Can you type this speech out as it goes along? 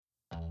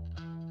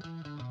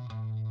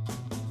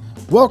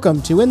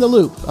Welcome to In the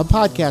Loop, a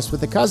podcast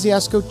with the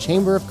Kosciuszko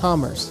Chamber of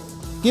Commerce,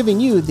 giving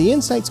you the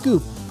inside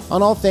scoop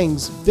on all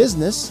things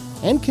business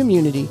and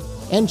community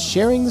and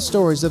sharing the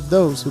stories of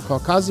those who call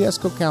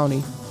Kosciuszko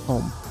County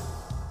home.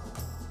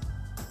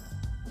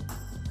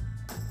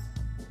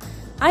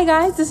 Hi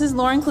guys, this is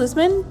Lauren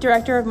Klusman,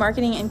 Director of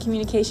Marketing and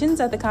Communications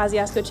at the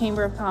Kosciuszko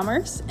Chamber of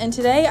Commerce, and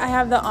today I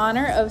have the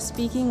honor of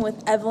speaking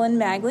with Evelyn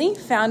Magley,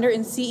 founder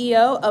and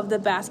CEO of the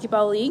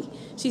Basketball League.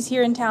 She's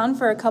here in town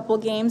for a couple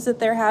games that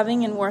they're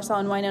having in Warsaw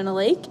and Winona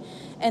Lake,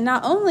 and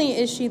not only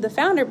is she the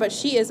founder, but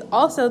she is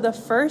also the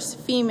first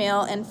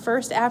female and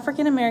first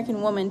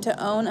African-American woman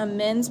to own a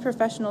men's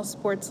professional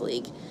sports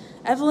league.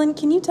 Evelyn,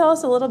 can you tell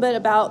us a little bit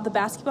about the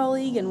Basketball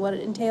League and what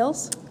it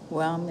entails?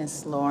 Well,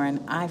 Miss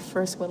Lauren, I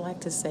first would like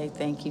to say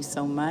thank you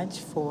so much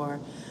for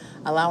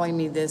allowing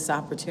me this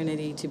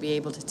opportunity to be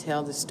able to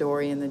tell the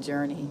story and the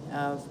journey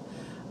of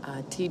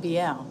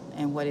TBL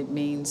and what it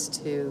means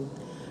to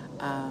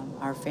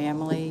our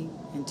family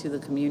and to the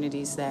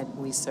communities that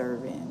we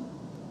serve in.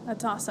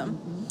 That's awesome.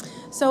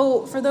 Mm-hmm.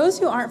 So for those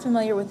who aren't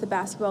familiar with the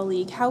Basketball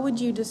League, how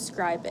would you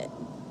describe it?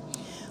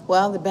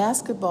 Well, the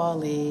Basketball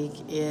League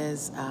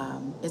is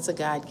it's a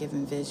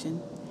God-given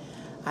vision.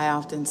 I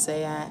often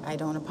say I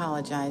don't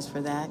apologize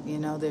for that. You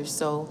know, there's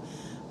so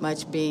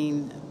much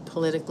being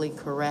politically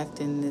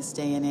correct in this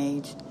day and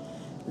age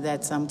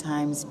that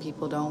sometimes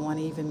people don't want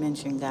to even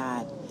mention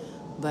God.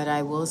 But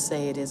I will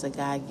say it is a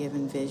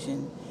God-given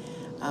vision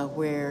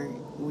where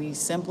we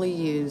simply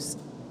use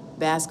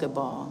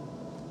basketball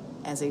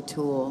as a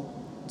tool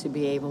to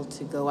be able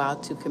to go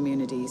out to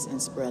communities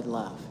and spread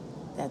love.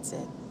 That's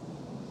it.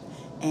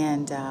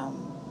 And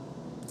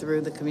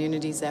through the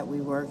communities that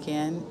we work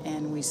in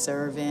and we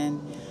serve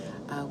in,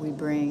 we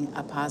bring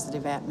a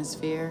positive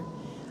atmosphere,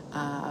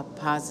 a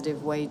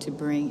positive way to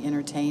bring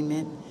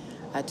entertainment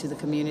to the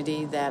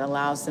community that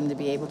allows them to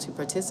be able to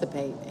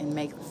participate and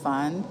make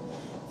fun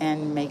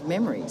and make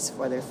memories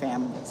for their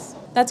families.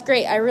 That's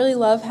great. I really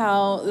love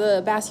how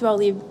the Basketball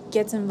League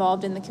gets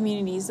involved in the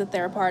communities that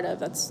they're a part of.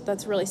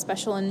 That's really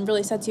special and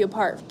really sets you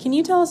apart. Can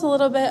you tell us a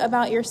little bit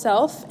about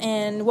yourself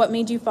and what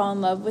made you fall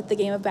in love with the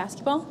game of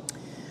basketball?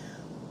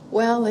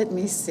 Well, let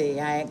me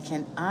see. I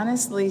can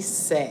honestly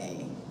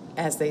say,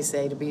 as they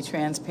say, to be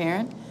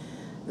transparent,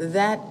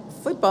 that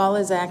football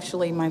is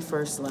actually my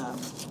first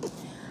love.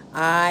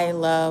 I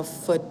love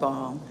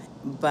football,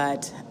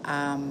 but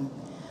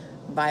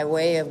by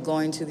way of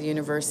going to the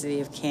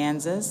University of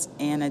Kansas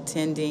and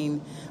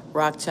attending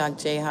Rock Chalk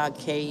Jayhawk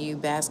KU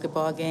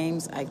basketball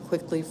games, I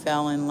quickly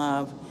fell in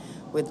love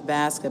with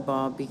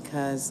basketball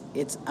because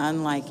it's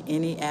unlike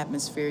any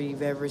atmosphere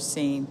you've ever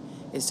seen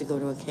is to go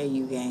to a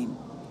KU game.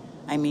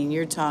 I mean,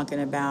 you're talking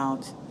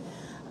about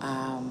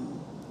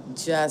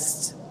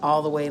just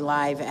all the way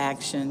live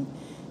action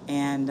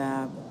and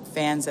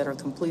fans that are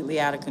completely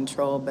out of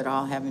control but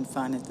all having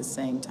fun at the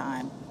same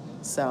time.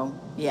 So,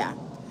 yeah,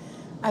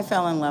 I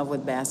fell in love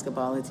with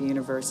basketball at the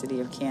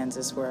University of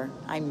Kansas where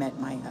I met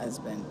my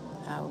husband.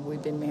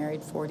 We've been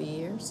married 40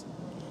 years,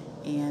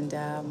 and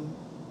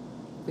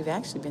we've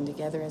actually been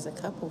together as a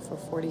couple for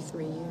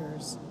 43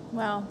 years.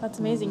 Wow, that's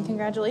amazing! Mm-hmm.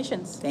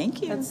 Congratulations.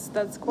 Thank you.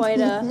 That's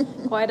quite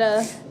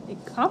a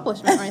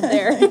accomplishment right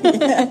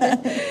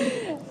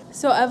there.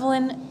 So,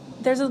 Evelyn,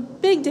 there's a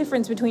big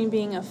difference between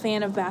being a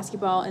fan of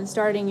basketball and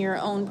starting your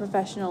own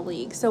professional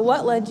league. So,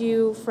 what led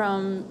you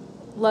from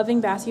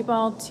loving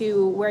basketball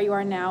to where you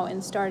are now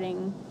and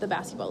starting the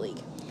Basketball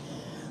League?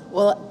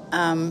 Well,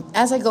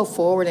 as I go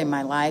forward in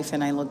my life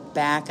and I look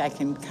back, I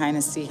can kind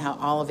of see how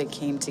all of it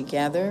came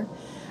together.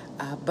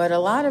 But a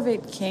lot of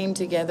it came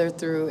together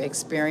through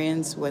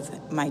experience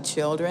with my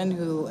children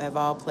who have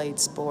all played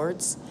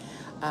sports,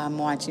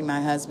 watching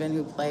my husband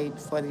who played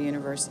for the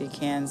University of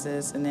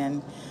Kansas and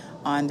then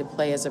on to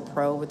play as a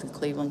pro with the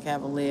Cleveland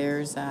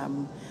Cavaliers.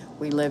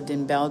 We lived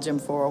in Belgium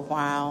for a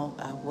while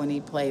when he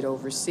played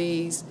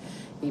overseas.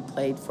 He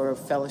played for a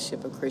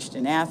Fellowship of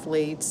Christian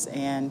Athletes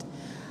and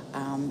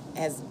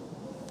has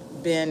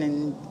been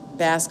in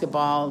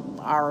basketball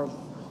our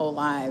whole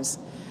lives.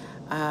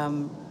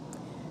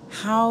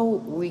 How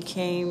we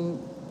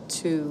came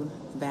to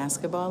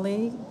Basketball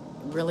League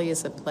really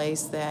is a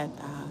place that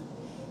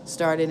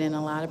started in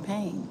a lot of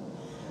pain.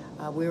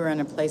 We were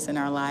in a place in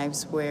our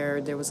lives where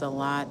there was a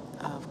lot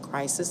of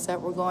crisis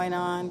that were going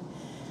on.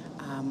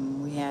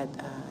 We had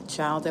a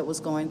child that was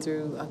going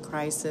through a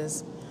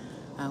crisis.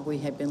 We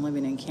had been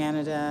living in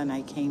Canada, and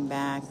I came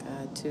back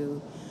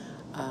to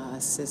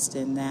assist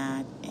in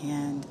that.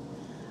 And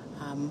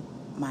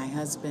my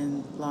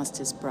husband lost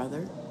his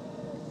brother,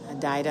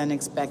 died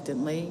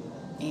unexpectedly,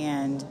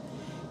 and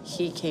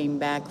he came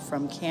back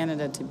from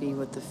Canada to be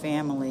with the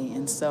family.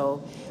 And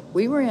so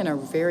we were in a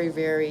very,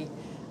 very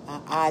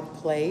odd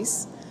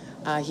place.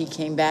 He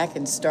came back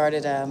and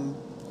started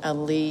a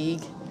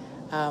league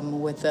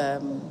with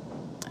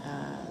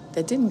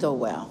that didn't go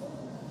well.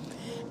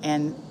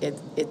 And it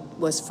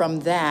was from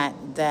that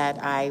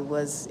I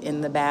was in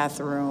the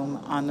bathroom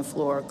on the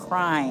floor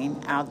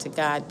crying out to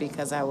God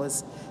because I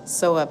was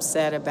so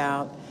upset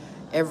about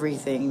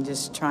everything,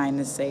 just trying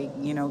to say,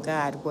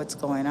 God, what's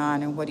going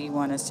on and what do you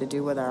want us to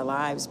do with our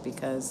lives?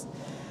 Because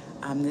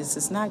this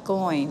is not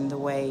going the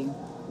way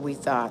we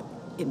thought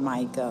it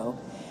might go.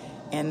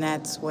 And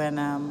that's when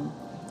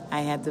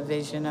I had the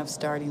vision of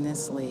starting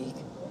this league.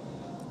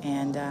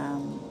 And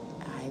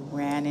I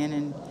ran in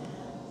and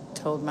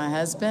told my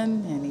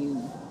husband, and he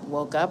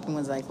woke up and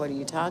was like, what are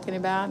you talking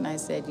about? And I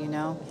said,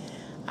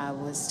 I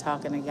was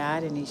talking to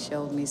God, and he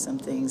showed me some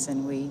things,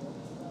 and we've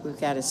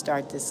got to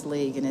start this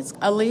league. And it's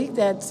a league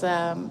that's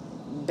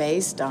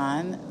based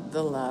on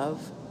the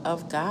love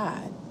of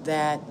God,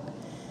 that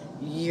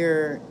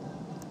you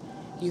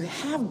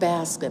have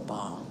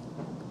basketball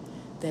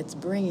that's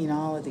bringing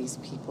all of these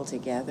people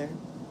together,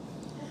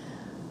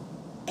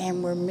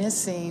 and we're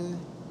missing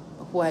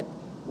what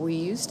we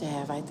used to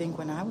have, I think,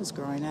 when I was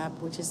growing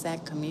up, which is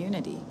that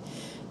community.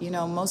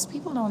 Most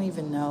people don't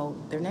even know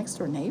their next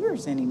door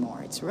neighbors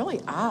anymore. It's really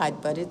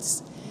odd, but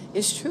it's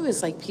true.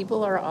 It's like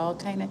people are all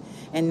kind of,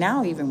 and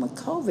now even with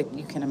COVID,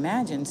 you can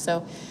imagine.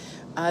 So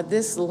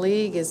this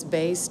league is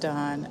based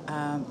on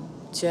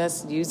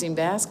just using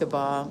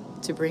basketball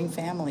to bring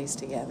families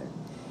together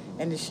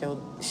and to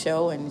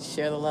show and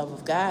share the love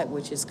of God,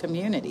 which is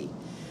community.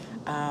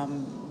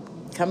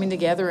 Coming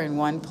together in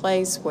one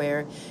place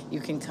where you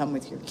can come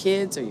with your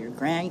kids or your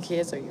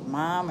grandkids or your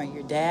mom or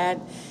your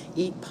dad,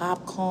 eat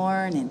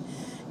popcorn and,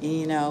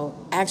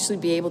 actually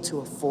be able to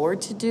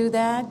afford to do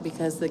that,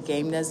 because the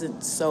game it's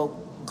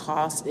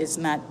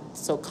not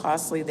so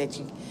costly that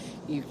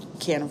you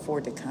can't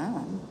afford to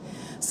come.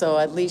 So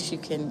at least you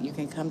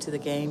can come to the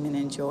game and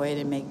enjoy it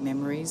and make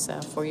memories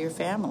for your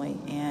family,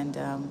 and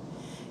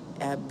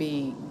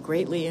be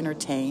greatly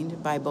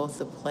entertained by both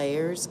the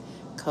players,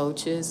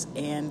 coaches,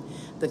 and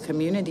the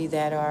community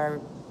that are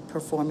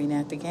performing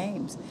at the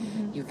games.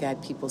 Mm-hmm. You've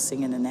got people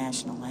singing the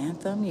national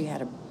anthem. You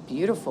had a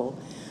beautiful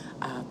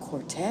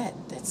quartet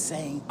that's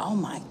saying, oh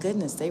my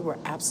goodness, they were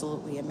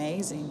absolutely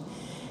amazing.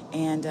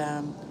 And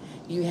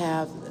you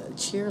have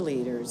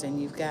cheerleaders,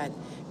 and you've got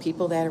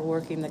people that are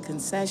working the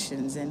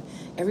concessions, and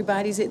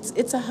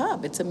it's a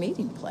hub, it's a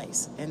meeting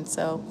place. And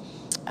so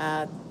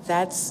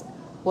that's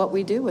what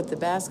we do with the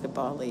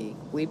basketball league.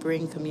 We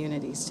bring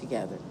communities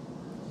together.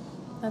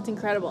 That's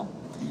incredible.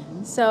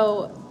 Mm-hmm.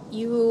 So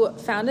you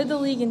founded the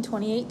league in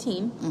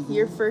 2018. Mm-hmm.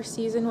 Your first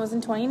season was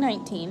in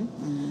 2019.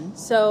 Mm-hmm.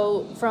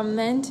 So from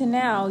then to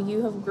now,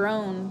 you have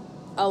grown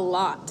a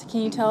lot.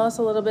 Can you tell us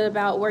a little bit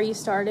about where you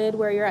started,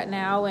 where you're at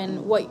now,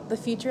 and what the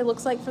future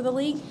looks like for the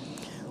league?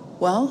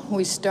 Well,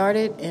 we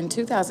started in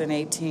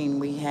 2018.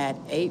 We had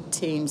 8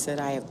 teams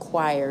that I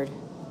acquired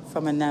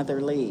from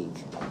another league.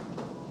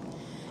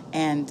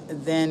 And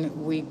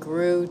then we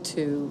grew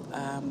to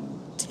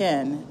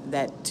 10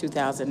 that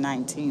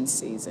 2019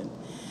 season.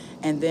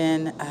 And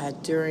then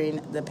during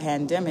the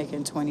pandemic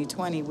in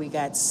 2020, we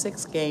got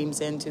 6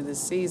 games into the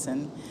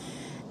season,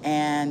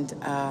 and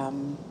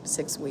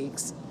 6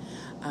 weeks.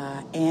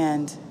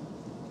 And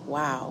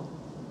wow,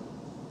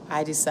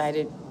 I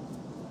decided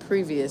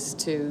previous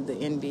to the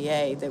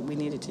NBA that we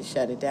needed to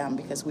shut it down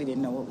because we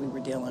didn't know what we were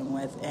dealing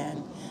with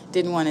and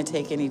didn't want to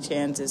take any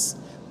chances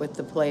with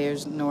the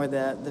players nor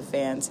the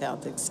fans'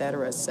 health,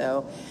 etc.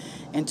 So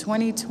in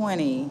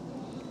 2020,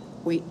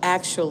 we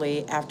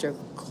actually, after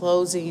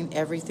closing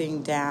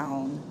everything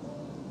down,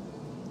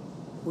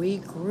 we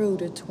grew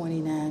to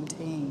 29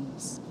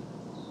 teams.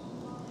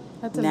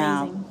 That's amazing.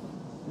 Now,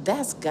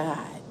 that's God.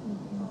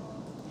 Mm-hmm.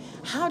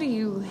 How do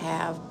you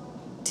have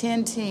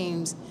 10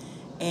 teams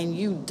and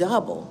you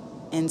double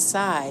in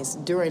size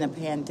during a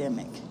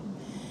pandemic?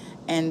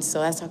 And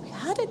so I thought,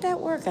 how did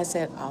that work? I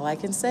said, all I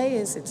can say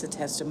is it's a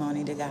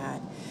testimony to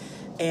God.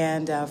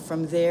 And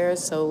from there,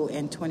 so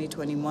in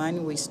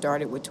 2021, we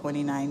started with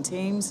 29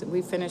 teams.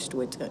 We finished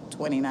with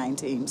 29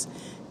 teams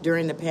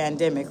during the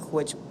pandemic,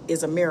 which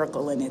is a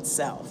miracle in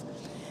itself.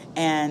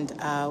 And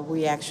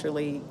we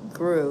actually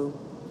grew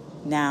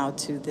now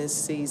to this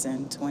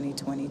season,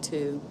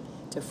 2022,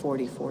 to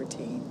 44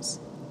 teams.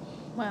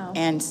 Wow.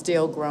 And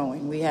still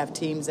growing. We have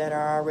teams that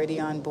are already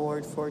on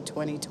board for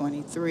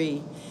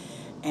 2023,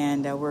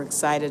 and we're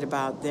excited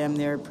about them.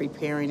 They're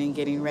preparing and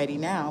getting ready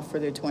now for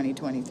their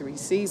 2023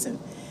 season.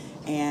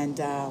 And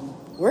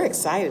we're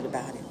excited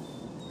about it.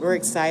 We're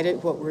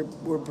excited what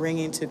we're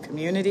bringing to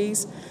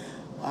communities.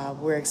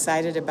 We're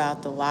excited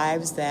about the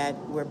lives that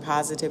we're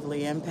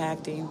positively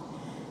impacting,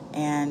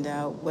 and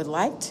would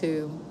like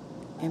to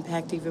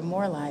impact even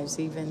more lives,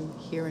 even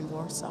here in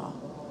Warsaw.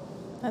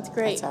 That's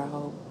great. That's our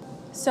hope.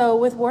 So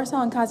with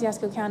Warsaw and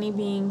Kosciuszko County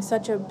being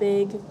such a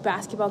big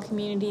basketball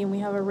community, and we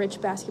have a rich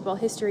basketball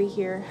history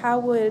here, how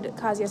would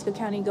Kosciuszko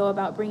County go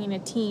about bringing a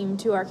team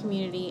to our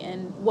community,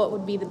 and what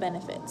would be the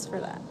benefits for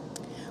that?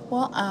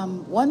 Well,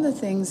 one of the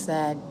things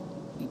that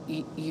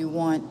you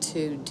want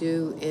to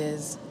do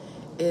is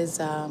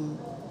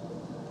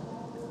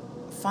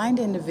find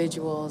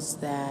individuals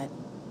that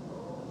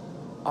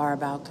are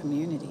about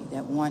community,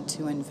 that want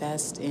to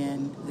invest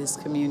in this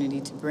community,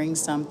 to bring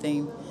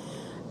something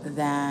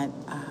that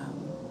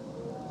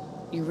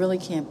you really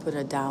can't put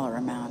a dollar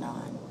amount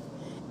on,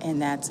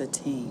 and that's a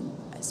team,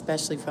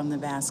 especially from the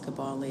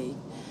basketball league.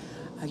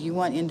 You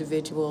want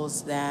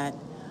individuals that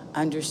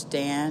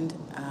understand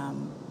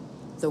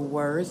the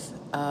worth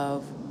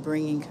of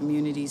bringing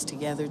communities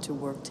together to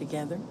work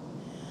together,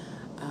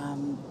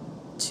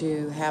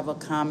 to have a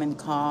common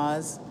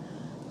cause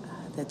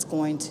that's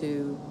going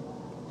to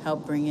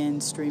help bring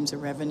in streams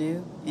of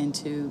revenue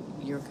into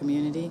your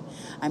community.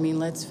 I mean,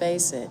 let's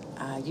face it,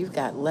 you've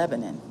got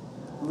Lebanon,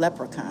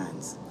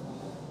 leprechauns.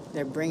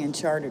 They're bringing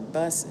chartered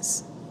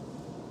buses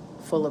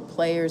full of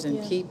players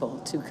and people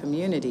to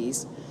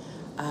communities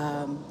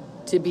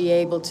to be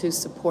able to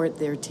support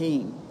their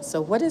team.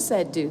 So what does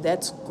that do?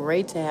 That's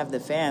great to have the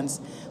fans,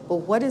 but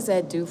what does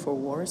that do for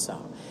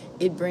Warsaw?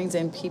 It brings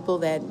in people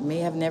that may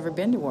have never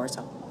been to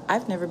Warsaw.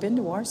 I've never been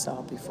to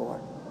Warsaw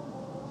before.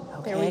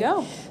 Okay? There we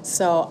go.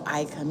 So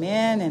I come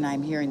in and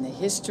I'm hearing the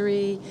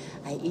history.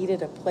 I eat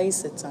at a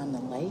place that's on the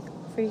lake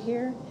over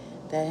here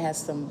that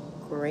has some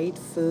great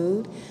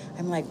food.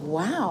 I'm like,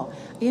 wow.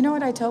 You know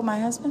what I told my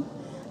husband?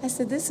 I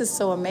said, this is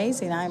so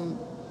amazing.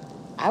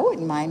 I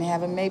wouldn't mind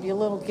having maybe a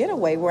little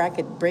getaway where I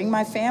could bring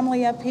my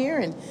family up here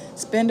and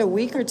spend a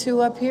week or two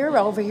up here,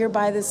 over here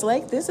by this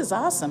lake. This is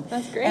awesome.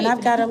 That's great. And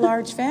I've got a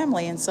large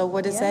family. And so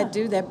what does that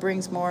do? That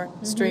brings more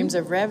streams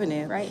of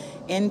revenue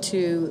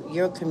into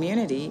your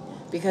community,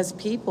 because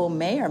people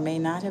may or may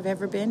not have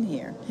ever been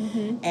here.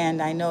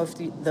 And I know if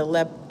the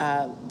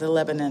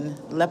Lebanon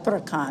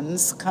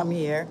leprechauns come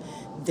here,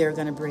 they're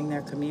going to bring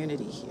their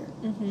community here.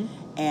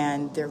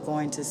 And they're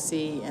going to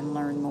see and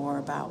learn more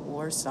about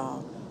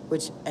Warsaw,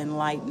 which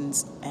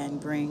enlightens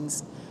and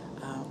brings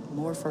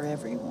more for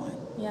everyone.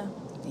 Yeah,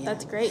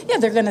 that's great. Yeah,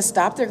 they're going to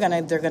stop. They're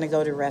going to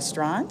go to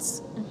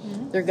restaurants.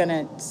 They're going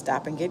to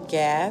stop and get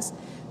gas.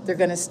 They're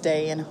going to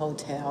stay in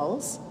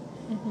hotels.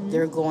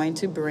 They're going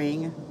to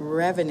bring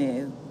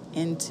revenue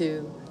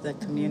into the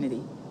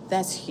community.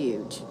 That's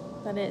huge.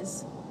 That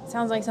is.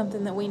 Sounds like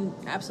something that we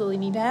absolutely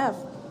need to have.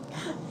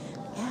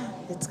 Yeah,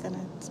 it's gonna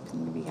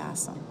be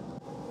awesome.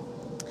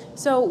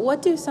 So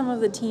what do some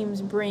of the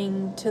teams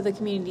bring to the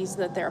communities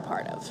that they're a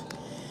part of?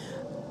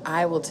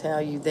 I will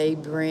tell you, they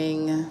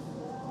bring,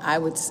 I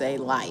would say,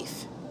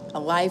 life. A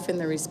life in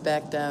the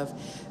respect of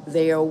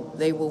they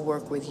will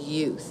work with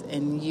youth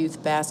and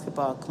youth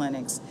basketball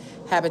clinics,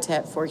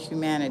 Habitat for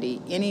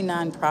Humanity, any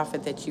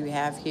nonprofit that you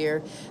have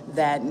here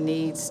that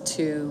needs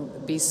to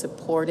be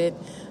supported.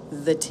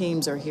 The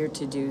teams are here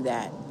to do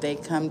that. They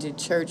come to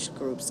church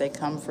groups. They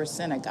come for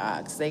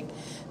synagogues.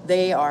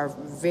 They are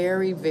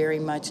very, very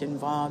much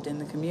involved in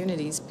the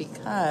communities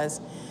because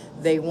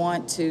they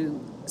want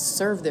to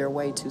serve their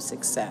way to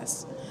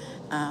success.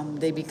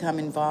 They become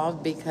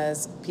involved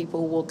because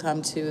people will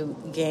come to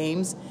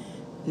games,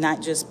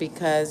 not just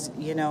because,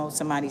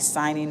 somebody's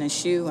signing a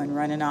shoe and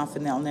running off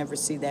and they'll never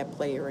see that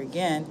player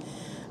again,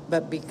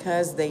 but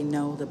because they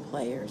know the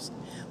players.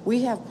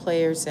 We have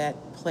players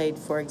that played,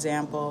 for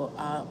example,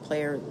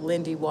 player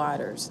Lindy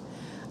Waters,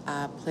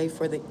 played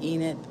for the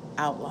Enid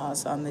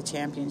Outlaws on the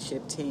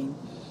championship team.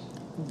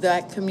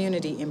 That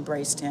community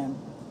embraced him.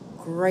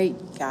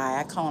 Great guy.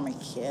 I call him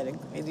a kid.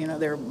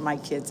 They're my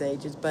kids'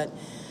 ages. But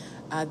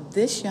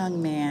this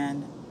young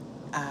man,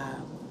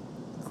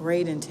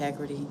 great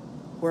integrity,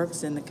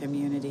 works in the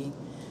community,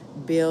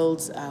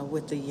 builds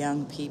with the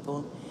young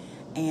people,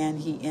 and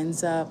he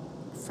ends up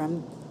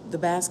from the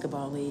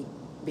basketball league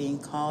being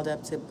called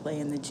up to play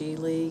in the G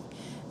League,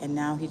 and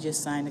now he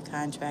just signed a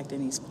contract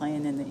and he's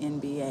playing in the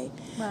NBA.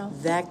 Wow.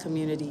 That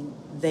community,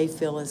 they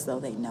feel as though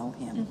they know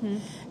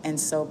him. And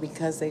so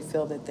because they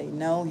feel that they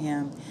know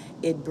him,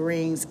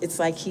 it's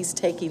like he's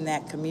taking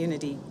that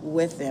community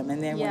with him.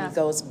 And then when he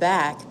goes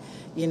back,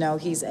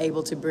 he's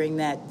able to bring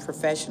that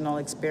professional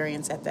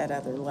experience at that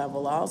other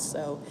level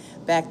also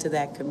back to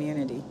that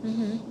community.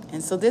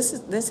 And so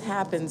this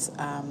happens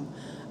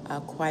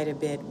quite a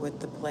bit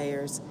with the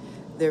players.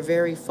 They're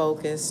very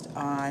focused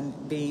on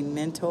being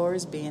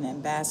mentors, being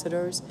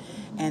ambassadors,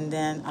 and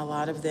then a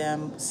lot of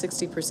them,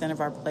 60%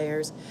 of our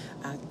players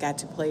got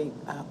to play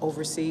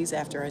overseas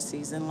after our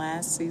season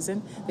last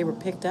season. They were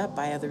picked up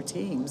by other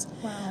teams.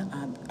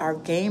 Wow. Our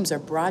games are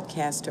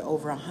broadcast to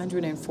over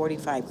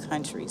 145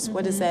 countries.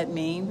 What does that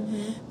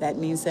mean? That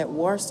means that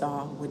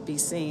Warsaw would be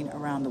seen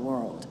around the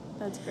world.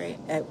 That's great.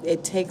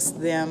 It takes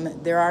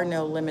them, there are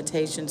no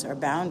limitations or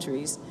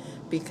boundaries,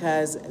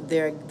 because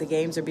the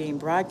games are being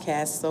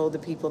broadcast, so the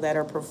people that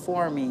are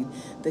performing,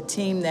 the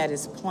team that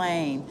is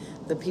playing,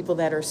 the people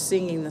that are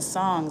singing the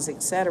songs,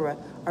 etc.,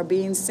 are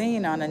being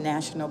seen on a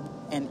national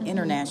and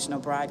international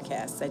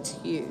broadcast.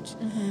 That's huge.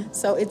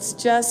 So it's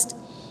just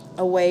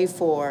a way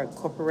for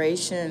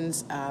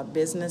corporations,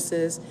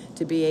 businesses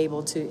to be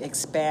able to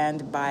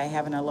expand by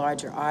having a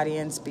larger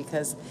audience,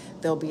 because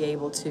they'll be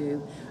able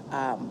to,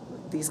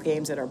 these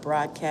games that are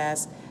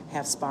broadcast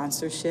have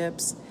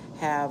sponsorships,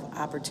 have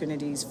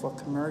opportunities for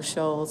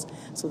commercials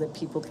so that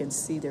people can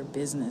see their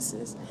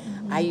businesses.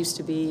 I used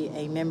to be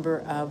a member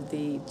of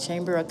the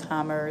Chamber of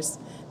Commerce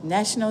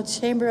National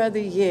Chamber of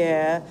the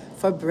Year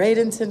for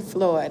Bradenton,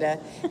 Florida.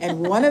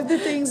 And one of the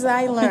things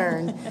I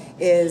learned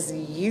is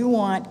you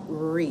want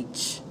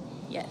reach.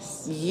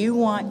 Yes. You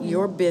want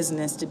your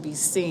business to be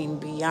seen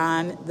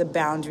beyond the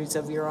boundaries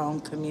of your own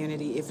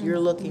community if you're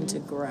looking to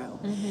grow.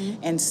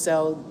 And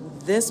so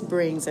this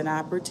brings an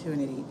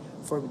opportunity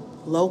for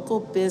local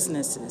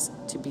businesses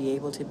to be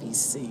able to be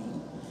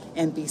seen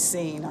and be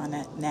seen on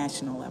a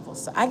national level.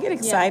 So I get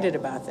excited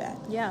about that.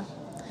 Yeah.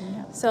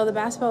 So the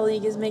Basketball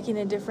League is making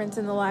a difference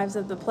in the lives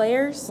of the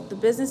players, the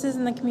businesses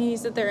in the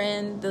communities that they're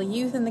in, the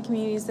youth in the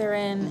communities they're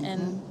in,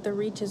 and the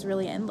reach is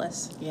really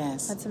endless.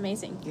 Yes. That's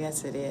amazing.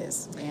 Yes, it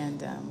is.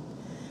 And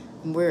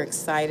we're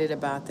excited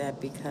about that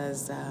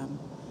because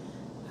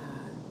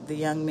the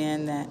young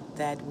men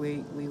that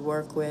we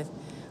work with,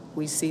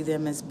 we see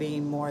them as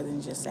being more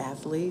than just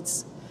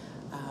athletes.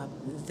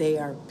 They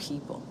are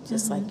people,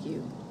 just like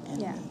you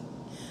and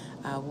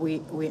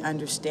me. We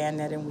understand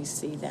that and we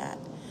see that.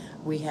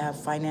 We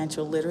have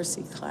financial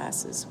literacy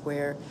classes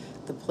where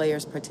the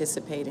players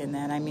participate in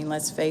that. I mean,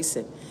 let's face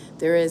it,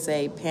 there is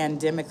a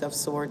pandemic of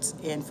sorts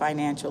in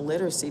financial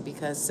literacy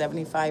because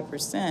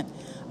 75%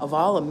 of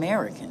all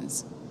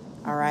Americans,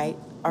 all right,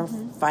 are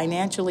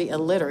financially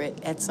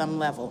illiterate at some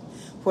level,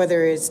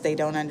 whether it's they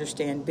don't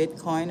understand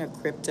Bitcoin or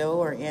crypto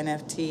or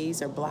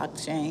NFTs or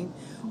blockchain,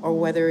 or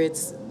whether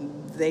it's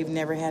they've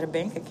never had a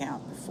bank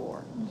account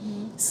before.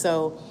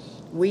 So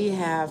we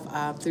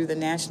have, through the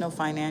National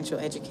Financial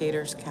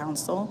Educators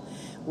Council,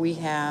 we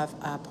have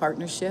a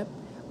partnership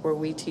where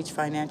we teach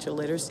financial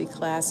literacy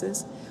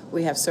classes.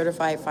 We have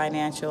certified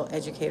financial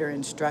educator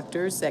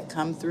instructors that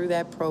come through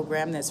that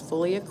program that's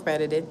fully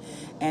accredited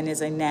and is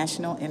a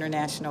national,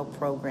 international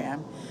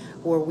program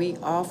where we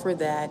offer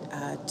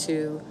that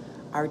to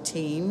our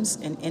teams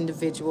and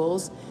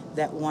individuals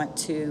that want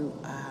to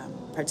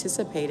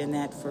participate in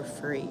that for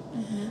free.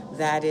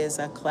 That is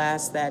a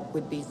class that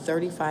would be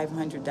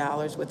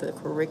 $3,500 with a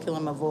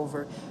curriculum of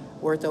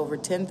worth over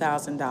 $10,000,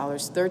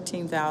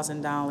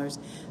 $13,000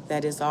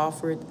 that is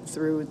offered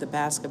through the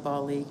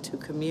Basketball League to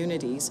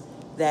communities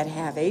that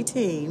have a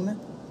team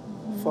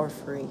for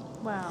free.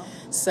 Wow.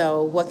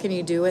 So what can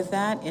you do with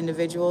that?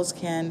 Individuals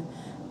can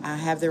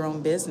have their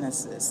own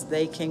businesses.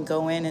 They can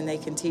go in and they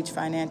can teach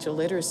financial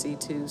literacy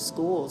to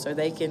schools, or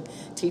they can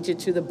teach it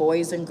to the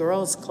Boys and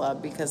Girls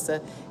Club because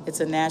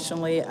it's a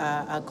nationally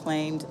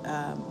acclaimed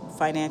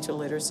financial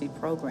literacy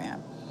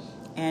program.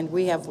 And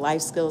we have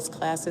life skills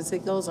classes.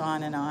 It goes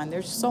on and on.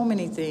 There's so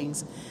many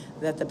things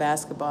that the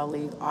Basketball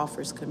League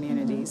offers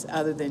communities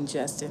other than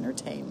just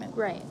entertainment.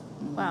 Right.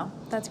 Wow,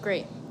 that's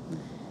great.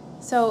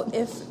 So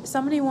if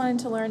somebody wanted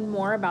to learn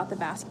more about the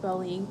Basketball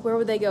League, where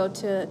would they go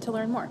to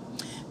learn more?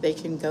 They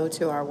can go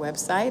to our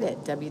website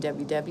at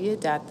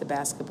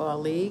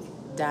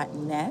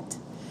www.thebasketballleague.net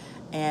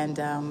and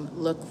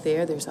look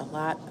there. There's a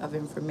lot of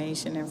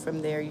information, and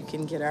from there you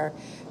can get our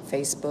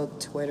Facebook,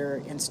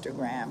 Twitter,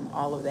 Instagram.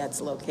 All of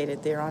that's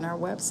located there on our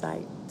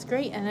website. It's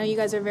great. I know you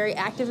guys are very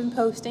active in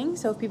posting,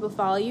 so if people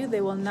follow you,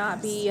 they will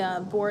not be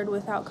bored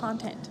without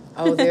content.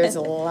 Oh, there's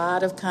a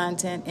lot of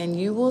content, and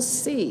you will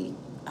see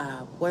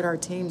what our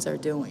teams are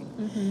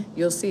doing.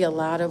 You'll see a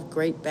lot of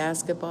great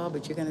basketball,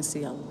 but you're going to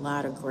see a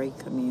lot of great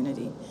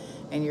community.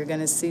 And you're going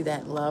to see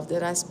that love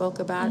that I spoke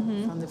about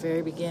from the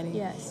very beginning.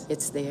 Yes.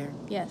 It's there.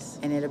 Yes.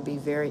 And it'll be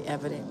very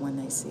evident when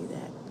they see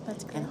that.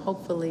 That's great. And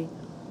hopefully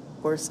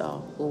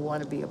Warsaw will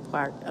want to be a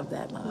part of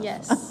that love.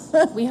 Yes.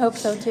 We hope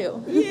so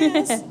too.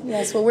 Yes.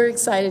 Yes. Well, we're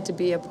excited to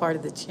be a part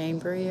of the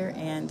chamber here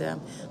and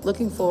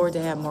looking forward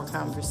to have more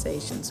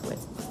conversations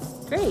with you.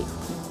 Great.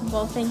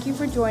 Well, thank you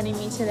for joining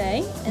me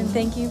today, and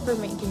thank you for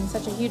making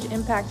such a huge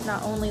impact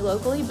not only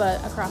locally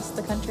but across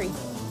the country.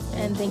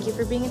 And thank you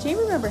for being a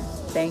chamber member.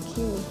 Thank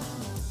you.